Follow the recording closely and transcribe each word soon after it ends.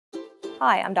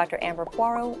Hi, I'm Dr. Amber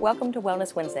Poirot. Welcome to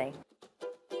Wellness Wednesday.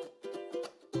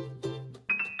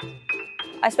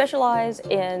 I specialize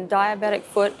in diabetic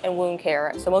foot and wound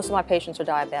care, so most of my patients are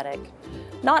diabetic.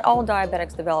 Not all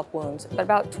diabetics develop wounds, but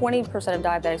about 20% of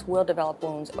diabetics will develop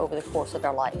wounds over the course of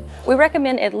their life. We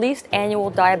recommend at least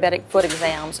annual diabetic foot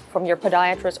exams from your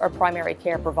podiatrist or primary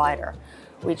care provider.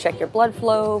 We check your blood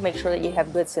flow, make sure that you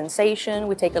have good sensation,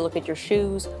 we take a look at your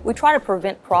shoes. We try to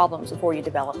prevent problems before you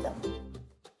develop them.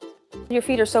 Your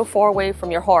feet are so far away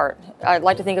from your heart. I'd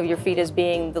like to think of your feet as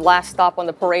being the last stop on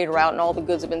the parade route and all the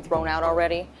goods have been thrown out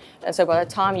already. And so by the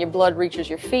time your blood reaches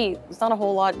your feet, there's not a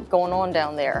whole lot going on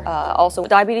down there. Also,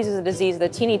 diabetes is a disease of the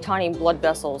teeny tiny blood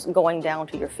vessels going down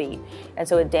to your feet. And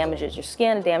so it damages your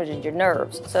skin, it damages your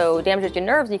nerves. So it damages your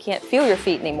nerves and you can't feel your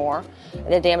feet anymore.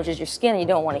 And it damages your skin and you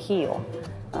don't want to heal.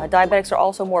 Diabetics are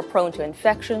also more prone to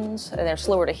infections and they're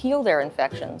slower to heal their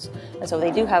infections. And so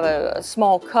they do have a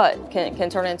small cut can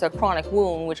turn into a chronic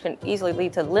wound, which can easily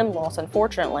lead to limb loss,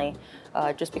 unfortunately,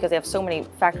 just because they have so many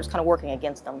factors kind of working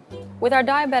against them. With our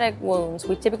diabetic wounds,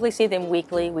 we typically see them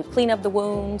weekly. We clean up the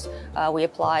wounds, we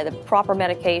apply the proper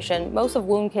medication. Most of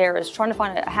wound care is trying to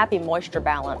find a happy moisture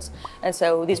balance. And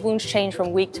so these wounds change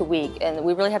from week to week, and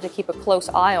we really have to keep a close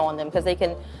eye on them because they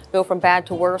can go from bad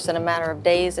to worse in a matter of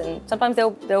days, and sometimes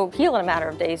they'll heal in a matter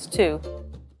of days too.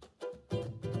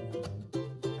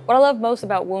 What I love most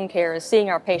about wound care is seeing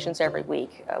our patients every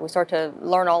week. We start to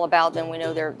learn all about them. We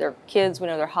know their kids, we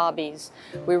know their hobbies.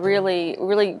 We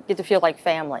really get to feel like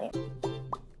family.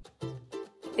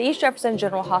 The East Jefferson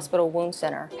General Hospital Wound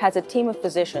Center has a team of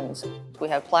physicians. We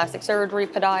have plastic surgery,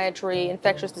 podiatry,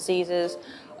 infectious diseases,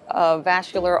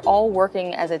 vascular, all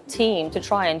working as a team to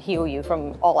try and heal you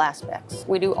from all aspects.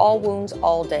 We do all wounds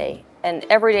all day, and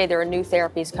every day there are new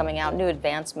therapies coming out, new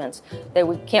advancements that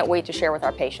we can't wait to share with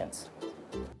our patients.